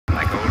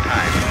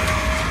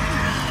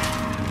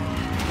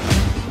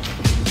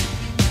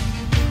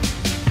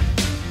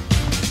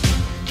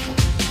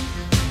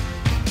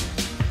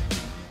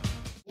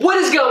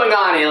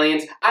going on,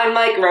 aliens? I'm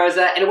Mike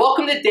Rosa, and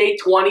welcome to day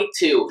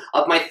 22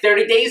 of my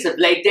 30 days of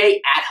leg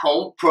day at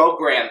home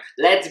program.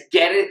 Let's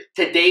get it.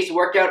 Today's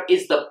workout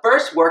is the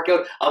first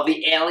workout of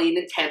the alien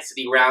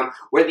intensity round,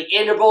 where the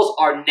intervals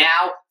are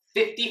now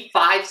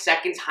 55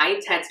 seconds high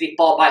intensity,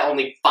 followed by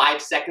only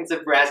 5 seconds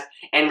of rest,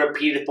 and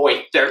repeated for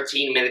a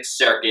 13-minute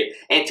circuit.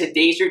 And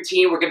today's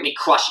routine, we're going to be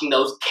crushing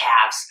those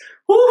calves.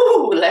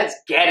 Woo! Let's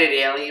get it,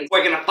 aliens.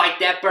 We're gonna fight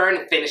that burn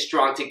and finish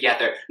strong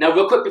together. Now,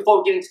 real quick before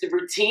we get into the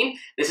routine,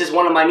 this is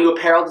one of my new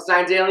apparel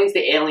designs, aliens,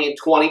 the Alien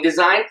 20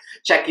 design.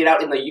 Check it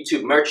out in the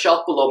YouTube merch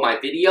shelf below my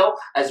video,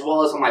 as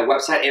well as on my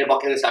website,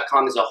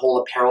 Anabolic.com. There's a whole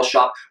apparel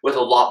shop with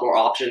a lot more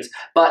options,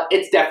 but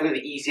it's definitely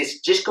the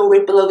easiest. Just go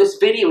right below this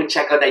video and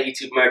check out that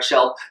YouTube merch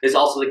shelf. There's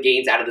also the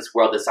Gains Out of This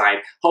World design.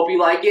 Hope you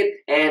like it,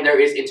 and there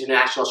is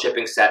international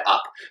shipping set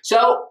up.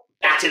 So,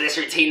 back to this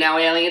routine now,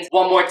 aliens.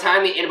 One more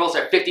time, the intervals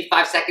are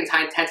 55 seconds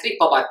high intensity,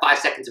 followed by 5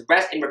 seconds of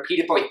rest, and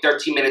repeated for a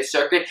 13-minute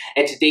circuit.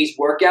 And today's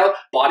workout,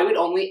 bodyweight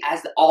only,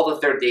 as all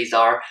the 30 days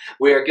are,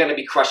 we're gonna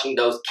be crushing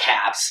those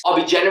calves. I'll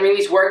be generating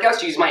these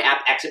workouts using my app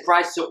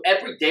Jetfire, so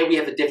every day we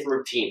have a different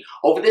routine.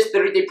 Over this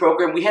 30-day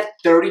program, we have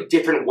 30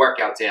 different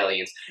workouts,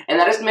 aliens. And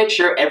that is to make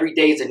sure every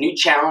day is a new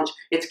challenge.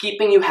 It's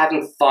keeping you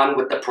having fun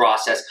with the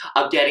process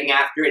of getting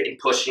after it and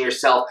pushing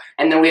yourself.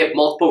 And then we have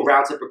multiple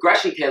rounds of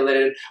progression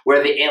calculated,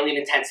 where the alien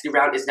intensity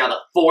round is now the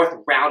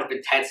 4th round of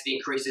intensity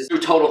increases through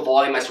total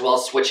volume, as well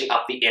as switching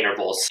up the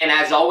intervals. And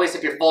as always,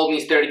 if you're following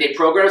these 30-day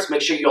programs,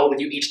 make sure you only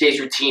do each day's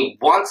routine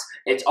once.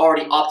 It's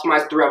already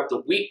optimized throughout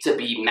the week to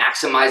be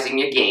maximizing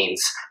your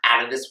gains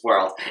out of this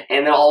world.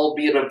 And they'll all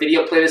be in a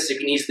video playlist so you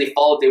can easily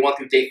follow day 1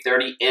 through day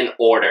 30 in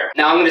order.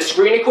 Now I'm going to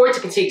screen record so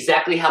you can see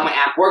exactly how my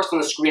app works on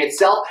the screen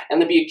itself,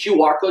 and there'll be a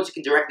QR code so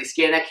you can directly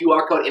scan that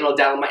QR code and it'll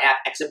download my app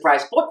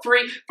Jetfire for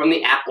free from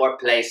the App or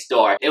Play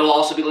Store. It will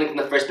also be linked in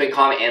the first pinned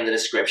comment and the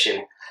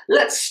description.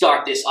 Let's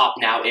start this up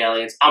now,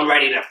 aliens. I'm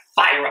ready to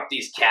fire up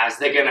these calves.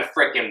 They're gonna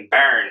frickin'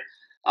 burn.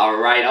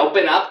 Alright,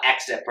 open up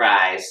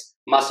Jetfire.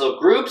 Muscle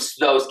groups,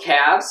 those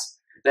calves.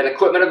 Then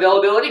equipment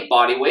availability,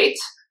 body weight.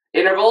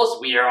 Intervals,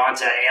 we are on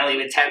to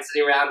alien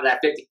intensity round at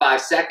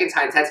 55 seconds,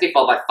 high intensity,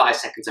 followed by 5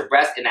 seconds of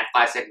rest. And that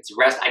 5 seconds of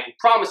rest, I can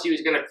promise you,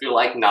 is gonna feel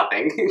like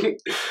nothing.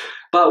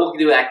 But we'll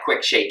do that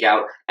quick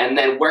shakeout. And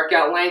then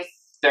workout length,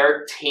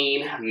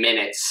 13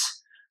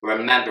 minutes.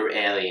 Remember,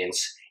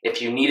 aliens,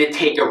 if you need to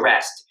take a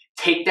rest,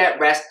 take that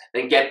rest,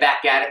 then get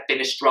back at it,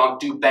 finish strong,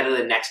 do better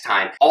the next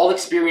time. All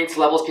experience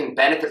levels can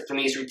benefit from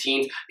these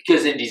routines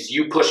because it is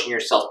you pushing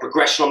yourself.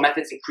 Progressional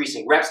methods,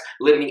 increasing reps,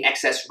 limiting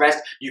excess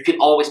rest. You can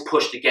always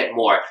push to get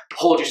more.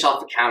 Hold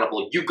yourself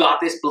accountable. You got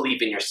this,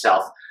 believe in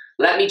yourself.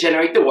 Let me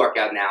generate the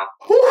workout now.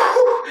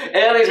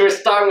 Aliens, we're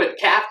starting with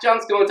calf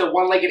jumps, going to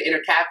one-legged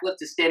inner calf lift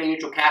to standing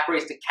neutral calf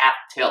raise to calf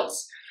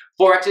tilts.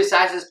 4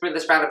 exercises for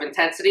this round of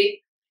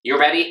intensity. You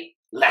ready?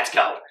 Let's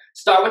go.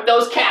 Start with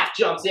those calf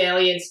jumps,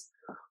 aliens.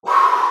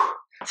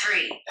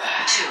 3,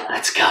 2,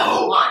 let's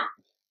go. 1,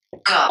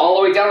 go. All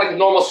the way down like a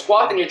normal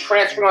squat, then you're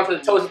transferring onto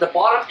the toes at the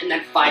bottom and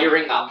then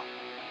firing up.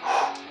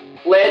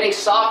 Landing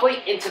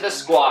softly into the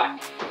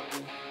squat.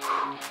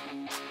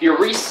 You're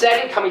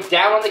resetting, coming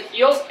down on the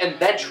heels, and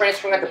then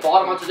transferring at the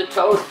bottom onto the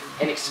toes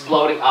and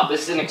exploding up.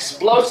 This is an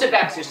explosive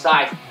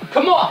exercise.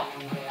 Come on.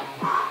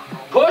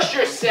 Push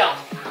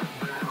yourself.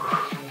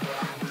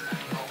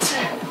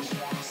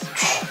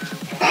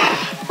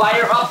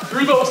 Fire up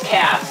through those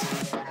calves.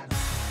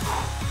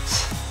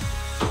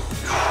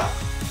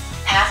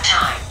 Half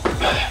time.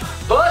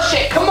 Push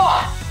it, come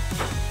on.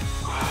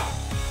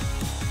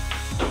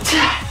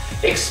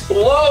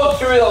 Explode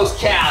through those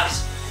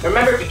calves.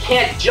 Remember, if you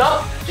can't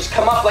jump, just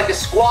come up like a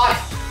squat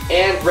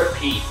and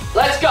repeat.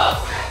 Let's go.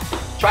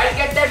 Try to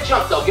get that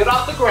jump though, get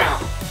off the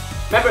ground.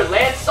 Remember,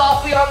 land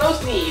softly on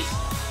those knees.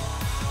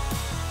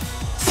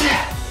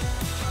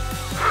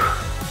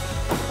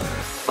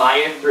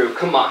 Fire through,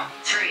 come on.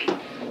 3,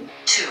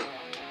 2,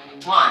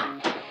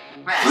 1,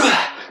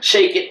 rest.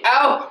 Shake it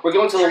out. We're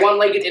going to the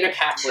one-legged inner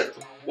calf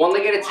lift. One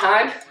leg at a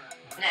time.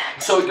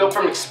 Next. So we go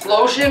from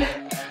explosion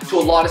to a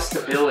lot of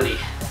stability.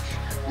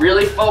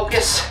 Really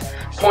focus,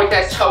 point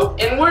that toe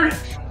inward,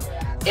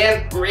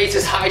 and raise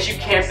as high as you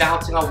can,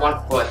 balancing on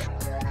one foot.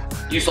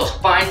 Use those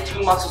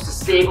fine-tuned muscles to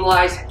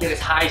stabilize, get as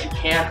high as you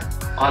can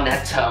on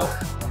that toe.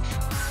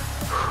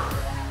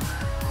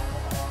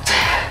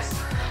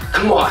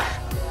 Come on.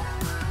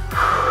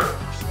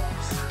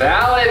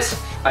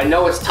 Balance. I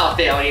know it's tough,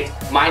 aliens.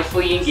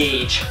 Mindfully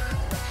engage.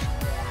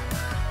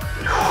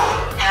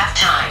 Half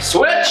time.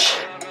 Switch.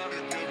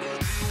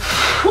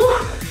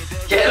 Whew.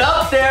 Get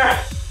up there.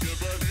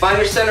 Find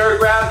your center of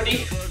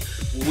gravity.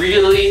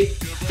 Really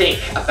think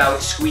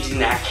about squeezing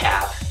that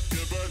calf.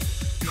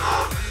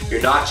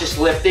 You're not just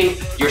lifting,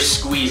 you're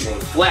squeezing.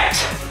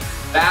 Flex.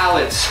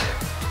 Balance.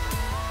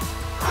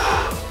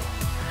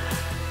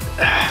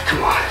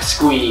 Come on,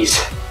 squeeze.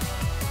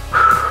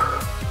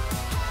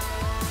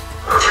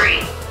 3,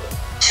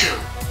 2,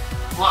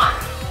 1,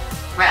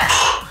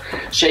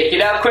 rest. Shake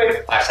it out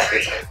quick. 5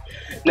 seconds.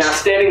 Now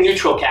standing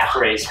neutral calf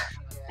raise.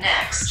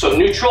 Next. So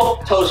neutral,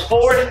 toes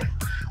forward.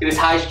 Get as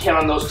high as you can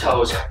on those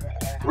toes.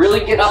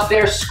 Really get up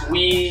there,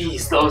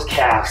 squeeze those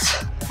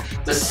calves.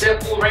 It's a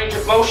simple range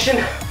of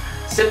motion,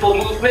 simple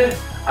movement.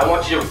 I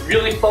want you to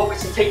really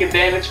focus and take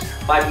advantage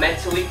by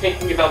mentally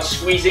thinking about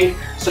squeezing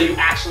so you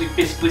actually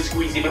physically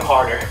squeeze even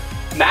harder.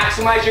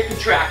 Maximize your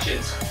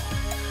contractions.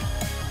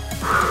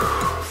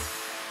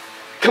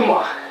 Come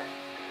on.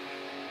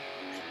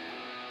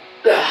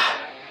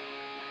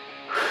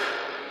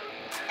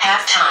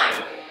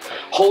 Halftime.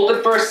 Hold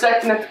it for a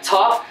second at the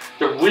top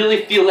to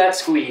really feel that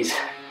squeeze.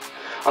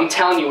 I'm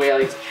telling you,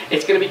 aliens,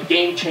 it's gonna be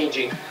game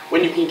changing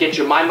when you can get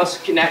your mind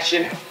muscle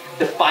connection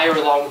to fire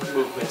along with the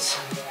movements.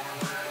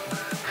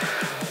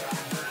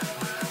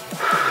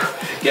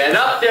 Get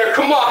up there,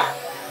 come on.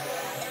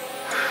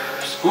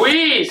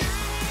 Squeeze.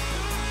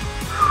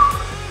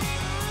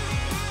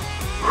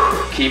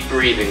 Keep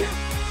breathing.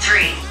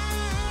 3,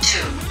 2,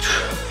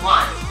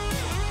 1.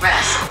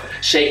 Rest.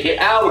 Shake it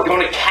out, we're going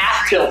to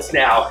calf tilts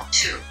now.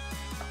 2,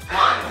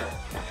 1.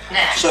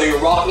 Next. So you're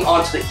rocking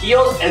onto the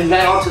heels and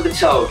then onto the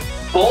toes.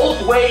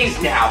 Both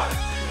ways now.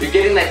 You're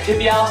getting that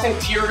tibialis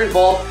anterior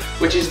involved,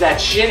 which is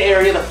that shin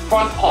area, the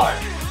front part.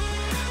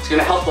 It's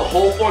gonna help the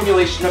whole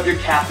formulation of your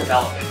calf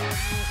development.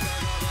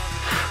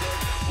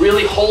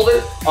 Really hold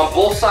it on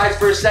both sides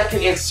for a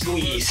second and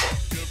squeeze.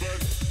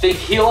 Think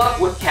heel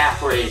up with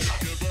calf raise.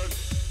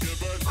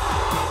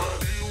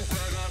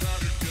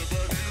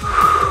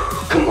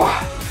 Come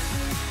on.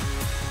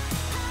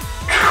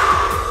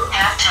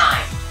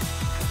 Halftime.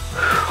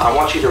 I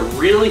want you to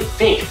really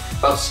think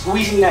about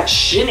squeezing that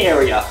shin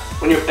area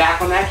when you're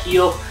back on that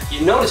heel.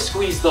 You know to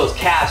squeeze those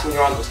calves when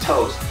you're on those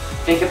toes.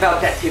 Think about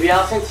that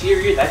tibialis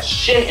anterior, that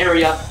shin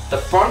area, the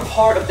front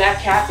part of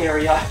that calf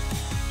area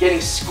getting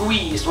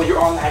squeezed when you're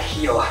on that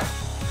heel.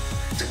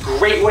 It's a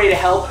great way to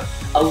help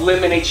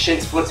eliminate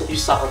shin splints if you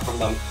suffer from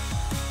them.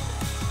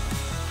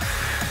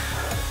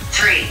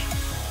 3,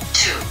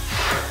 2,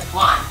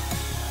 1.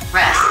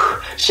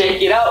 Rest.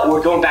 Shake it out,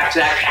 we're going back to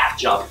that calf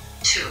jump.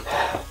 2,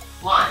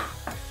 1.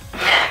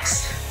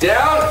 Next.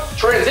 Down,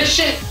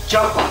 transition,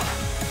 jump up.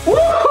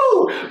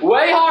 Woohoo!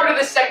 Way harder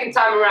the second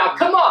time around,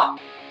 come on.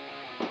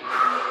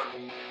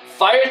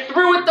 Fire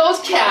through with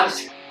those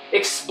calves.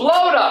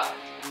 Explode up.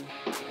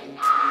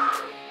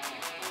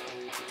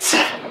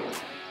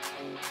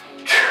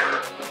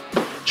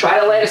 Try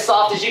to land as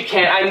soft as you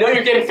can. I know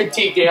you're getting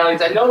fatigued,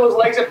 aliens. I know those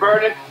legs are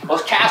burning.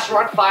 Those calves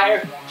are on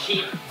fire.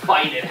 Keep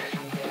fighting.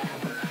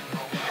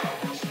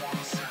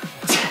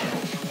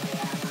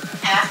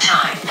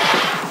 Halftime.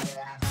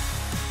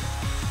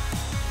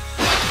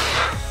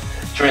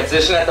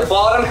 Transition at the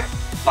bottom.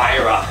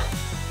 Fire up.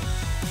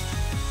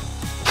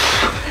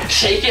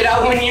 Shake it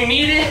out when you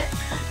need it.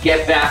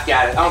 Get back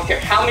at it. I don't care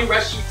how many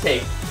rests you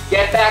take.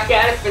 Get back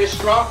at it, finish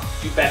strong,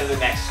 do better the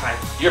next time.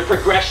 Your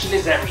progression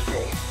is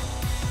everything.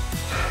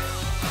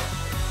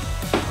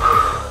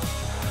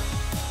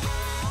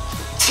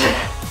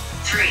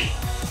 Three,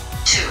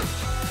 2,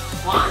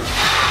 1.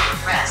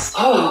 Rest.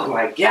 Oh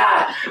my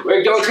God.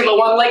 We're going to the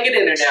one-legged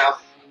inner now.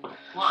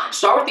 1.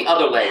 Start with the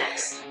other leg.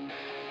 Next.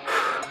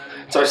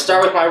 So I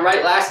start with my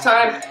right last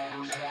time,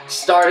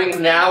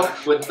 starting now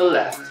with the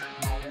left.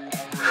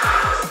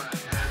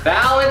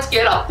 Balance,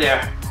 get up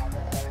there.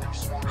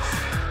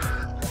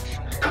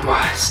 Come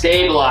on,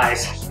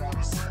 stabilize.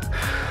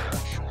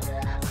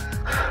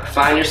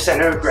 Find your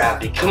center of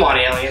gravity. Come on,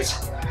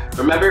 aliens.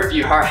 Remember, if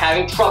you are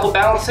having trouble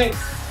balancing,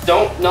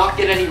 don't not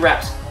get any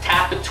reps.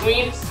 Tap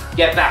between,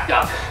 get back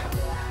up.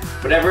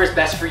 Whatever is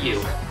best for you.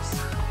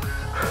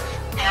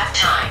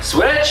 Halftime.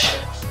 Switch.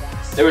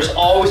 There is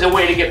always a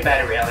way to get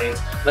better, aliens.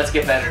 Let's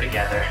get better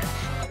together.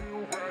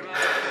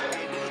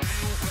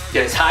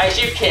 Get as high as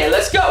you can.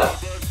 Let's go.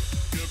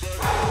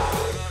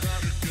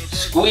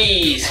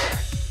 Squeeze.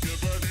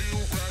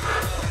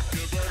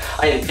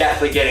 I am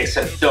definitely getting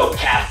some dope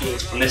calf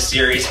gains from this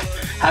series.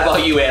 How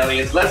about you,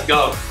 aliens? Let's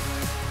go.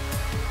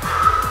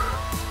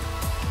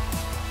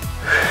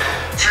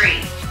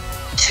 3,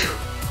 2,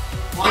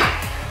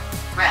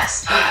 1.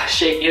 Rest.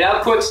 Shake it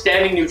out quick,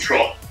 standing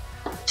neutral.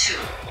 2,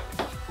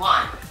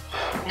 1.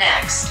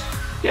 Next.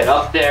 Get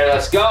up there,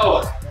 let's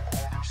go.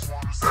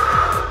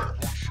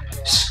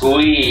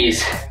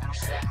 Squeeze.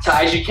 As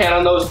high as you can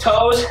on those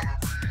toes.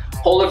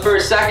 Hold it for a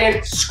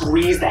second.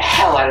 Squeeze the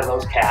hell out of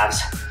those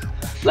calves.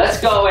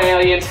 Let's go,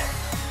 aliens.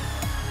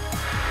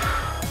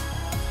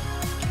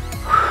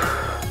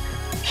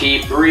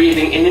 Keep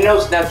breathing in your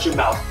nose and out your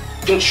mouth.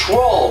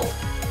 Control.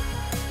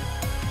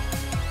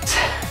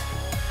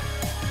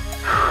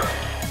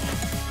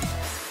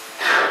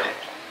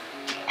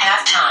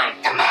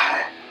 Halftime. Come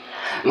on.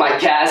 My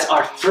calves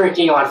are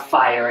freaking on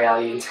fire,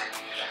 aliens.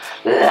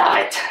 Love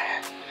it.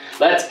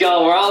 Let's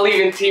go. We're all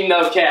leaving Team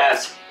No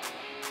Calves.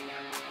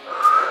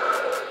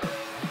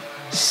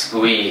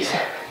 Squeeze.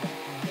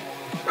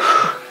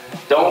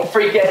 Don't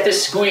forget to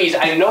squeeze.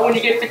 I know when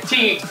you get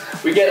fatigued,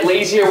 we get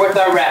lazier with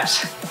our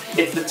reps.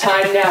 It's the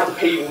time now to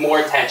pay more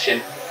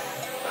attention.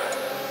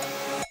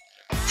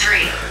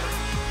 3,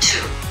 2,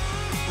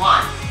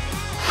 1.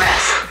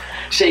 Rest.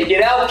 Shake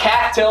it out,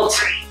 calf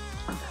tilt.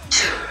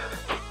 2,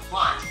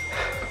 1.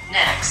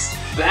 Next.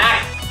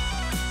 Back,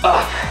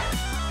 up,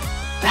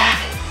 back,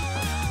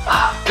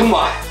 Come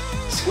on.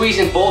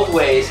 Squeezing both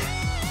ways.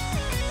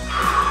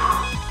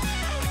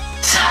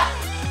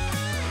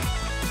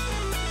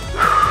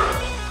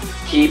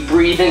 Keep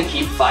breathing,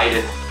 keep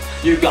fighting.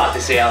 You got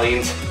this,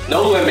 aliens.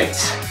 No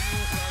limits.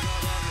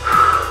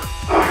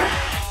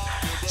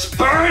 It's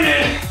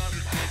burning.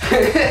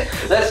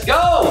 Let's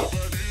go.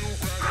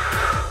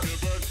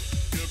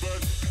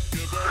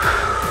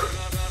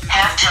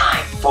 Half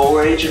time. Full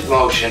range of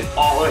motion.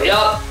 All the way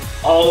up,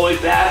 all the way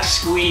back,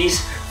 squeeze,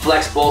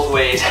 flex both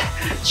ways.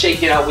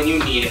 Shake it out when you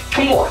need it.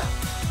 Come on.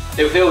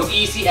 If it was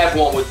easy,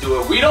 everyone would do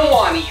it. We don't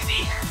want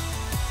easy.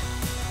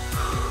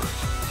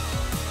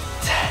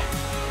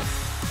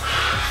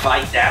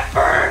 Fight that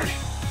burn.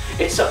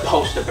 It's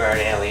supposed to burn,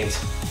 aliens.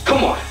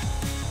 Come on.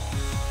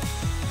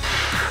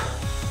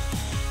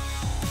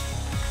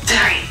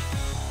 3,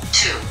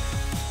 2,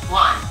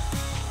 1.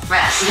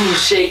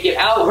 Rest. Shake it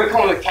out. We're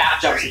going with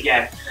calf jumps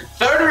again.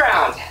 Third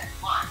round.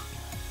 1.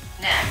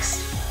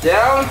 Next.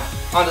 Down,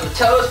 onto the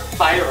toes,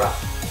 fire up.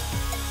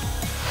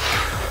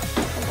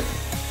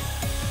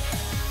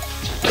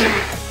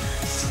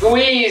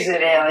 Squeeze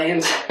it,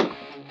 aliens.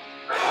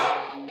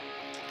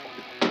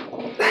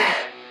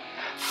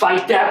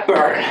 Fight that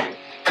burn.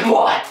 Come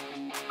on.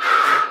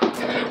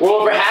 We're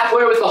over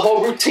halfway with the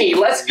whole routine.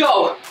 Let's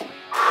go.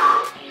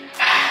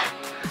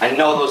 I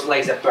know those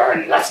legs are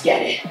burning. Let's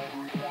get it.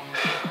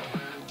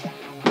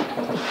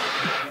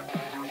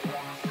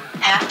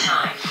 Half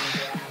time.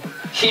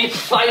 Keep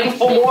fighting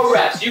for more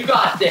reps. You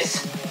got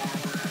this.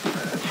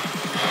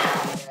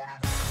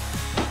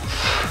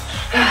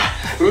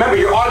 Remember,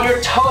 you're on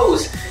your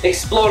toes,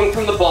 exploding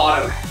from the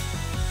bottom.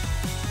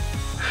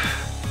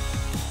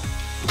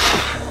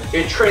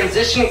 You're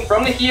transitioning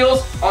from the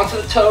heels onto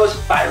the toes,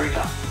 firing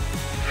up.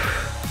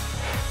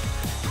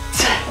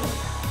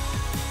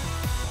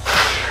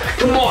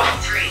 Come on.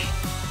 3,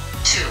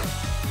 2,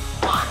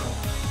 1.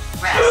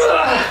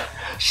 Rest.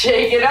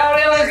 Shake it out,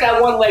 aliens.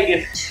 That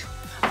one-legged.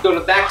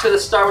 Going back to the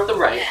start with the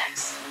right.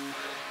 Next.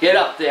 Get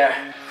up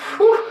there.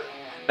 Whew.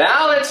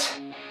 Balance.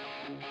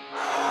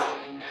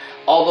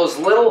 All those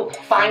little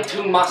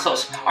fine-tuned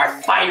muscles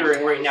are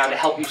firing right now to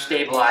help you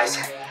stabilize.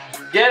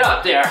 Get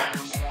up there.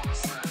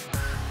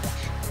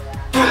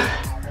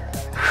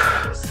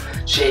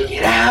 Shake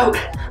it out.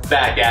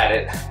 Back at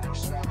it.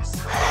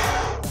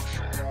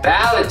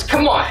 Balance.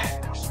 Come on.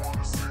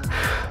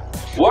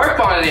 Work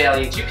on it,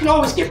 aliens. You can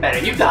always get better.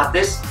 You got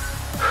this.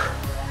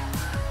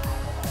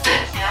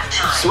 Half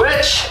time.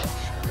 Switch.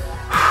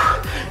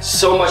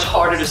 So much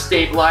harder to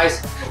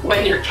stabilize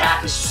when your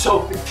calf is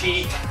so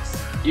fatigued.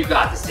 You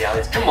got this,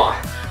 aliens. Come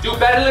on. Do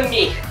better than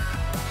me.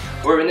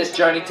 We're in this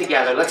journey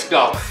together. Let's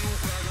go.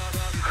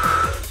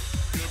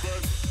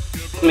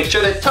 Make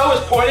sure that toe is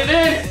pointed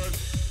in.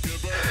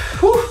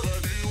 Whew.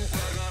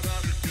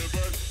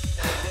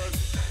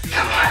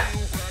 Come on.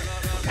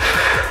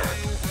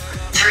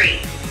 3,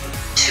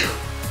 2,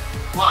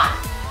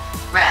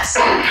 1. Rest.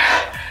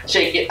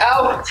 Shake it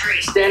out.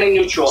 3, Standing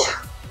neutral.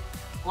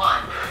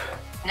 1.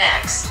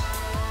 Next.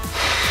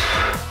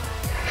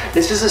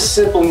 This is a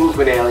simple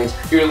movement, aliens.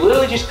 You're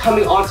literally just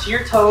coming onto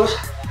your toes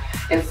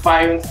and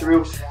firing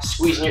through,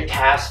 squeezing your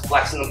calves,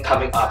 flexing them,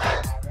 coming up.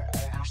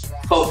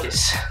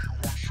 Focus.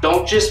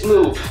 Don't just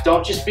move.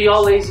 Don't just be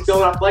all lazy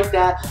going up like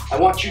that. I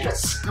want you to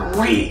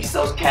squeeze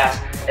those calves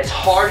as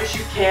hard as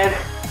you can.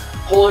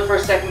 Hold it for a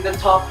second at the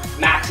top.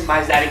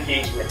 Maximize that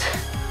engagement.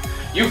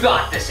 You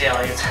got this,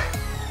 aliens.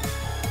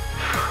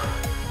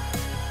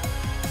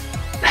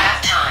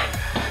 Half time.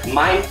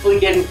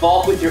 Mindfully get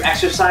involved with your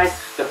exercise.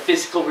 The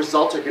physical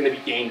results are going to be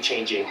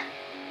game-changing.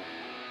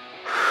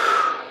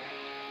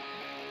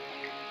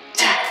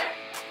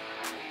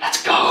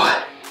 Let's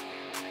go.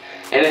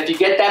 And if you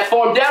get that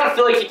form down, I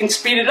feel like you can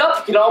speed it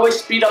up. You can always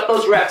speed up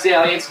those reps,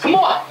 aliens. Come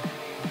on.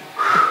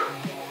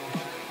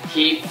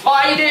 Keep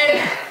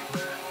fighting.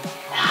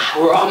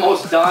 We're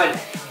almost done.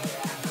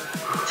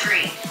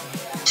 3,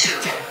 2,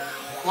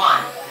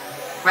 1.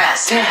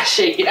 Rest.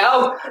 Shake it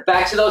out.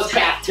 Back to those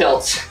calf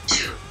tilts.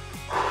 2,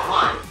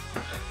 1.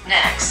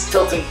 Next.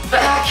 Tilting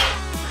back,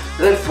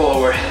 then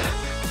forward.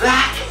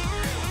 Back,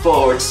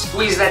 forward.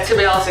 Squeeze that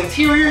tibialis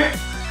anterior.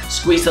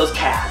 Squeeze those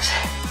calves.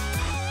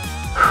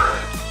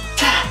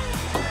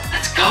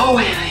 Let's go,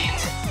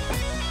 aliens.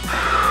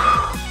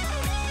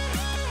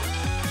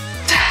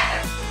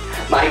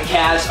 My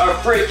calves are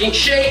freaking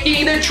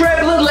shaking. They're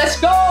trembling. Let's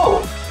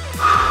go.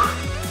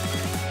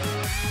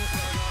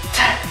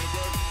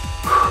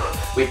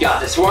 We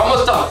got this. We're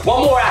almost done.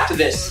 One more after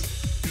this.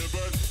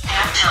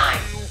 Half time.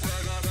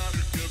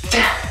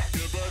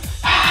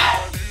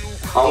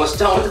 Almost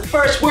done with the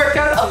first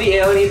workout of the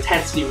alien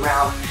intensity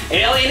round.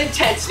 Alien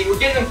intensity. We're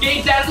getting them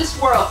gains out of this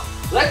world.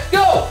 Let's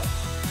go.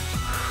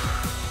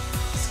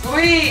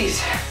 Squeeze.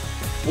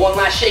 One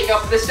last shake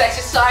up for this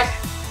exercise.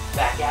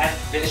 Back at it.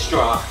 Finish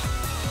strong.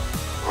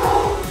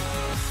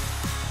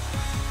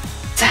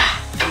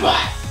 Come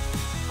on.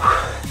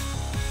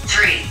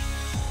 3,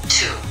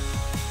 2,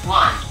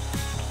 1.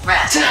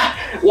 Rest.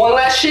 One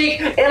last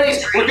shake.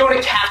 Aliens, we're going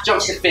to calf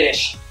jumps to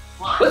finish.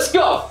 1. Let's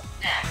go.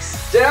 Next.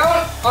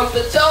 Down, onto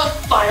the toes,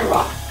 fire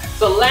up.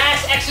 The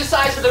last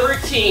exercise of the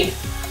routine.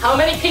 How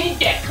many can you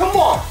get? Come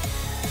on.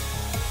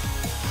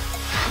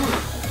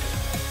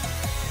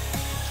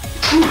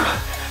 Come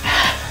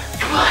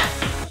on.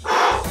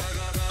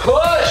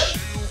 Push.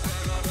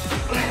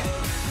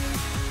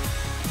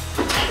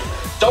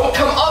 Don't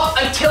come up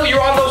until you're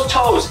on those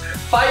toes.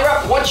 Fire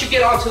up once you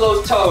get onto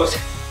those toes.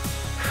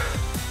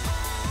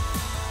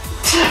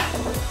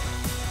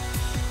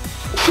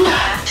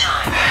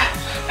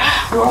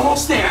 We're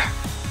almost there.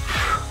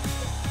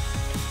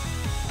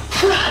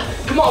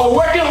 Come on, we're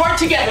working hard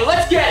together.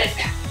 Let's get it.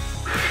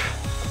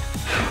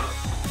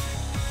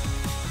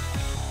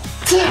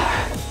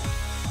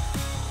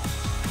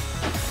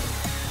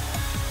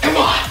 Come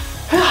on.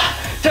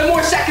 10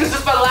 more seconds. This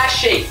is my last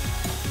shake.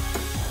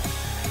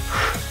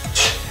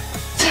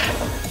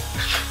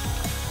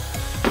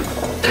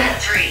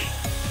 Three,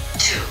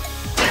 two,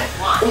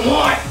 one.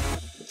 More.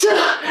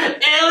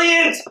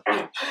 Aliens,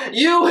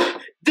 you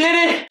did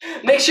it.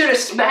 Make sure to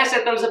smash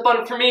that thumbs up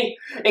button for me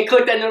and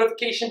click that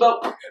notification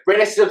bell. Rate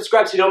and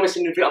subscribe so you don't miss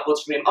any new video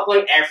uploads from me. I'm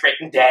uploading every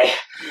freaking day.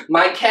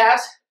 My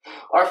calves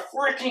are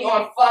freaking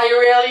on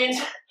fire, aliens.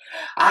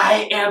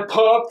 I am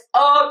pumped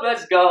up.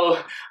 Let's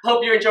go.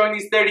 Hope you're enjoying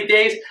these 30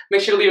 days.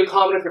 Make sure to leave a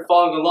comment if you're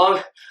following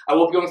along. I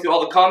will be going through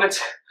all the comments.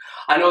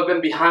 I know I've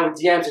been behind with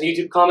DMs and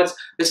YouTube comments.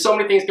 There's so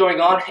many things going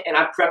on, and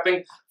I'm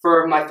prepping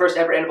for my first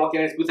ever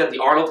Anabolic booth at the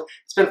Arnold.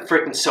 It's been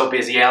freaking so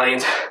busy,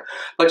 aliens.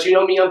 But you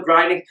know me, I'm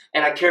grinding,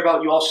 and I care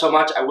about you all so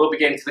much. I will be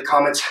getting to the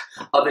comments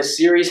of this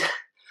series.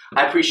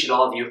 I appreciate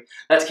all of you.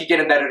 Let's keep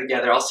getting better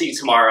together. I'll see you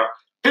tomorrow.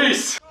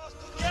 Peace.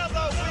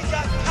 Together we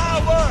got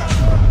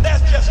power.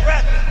 Let's just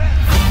rap.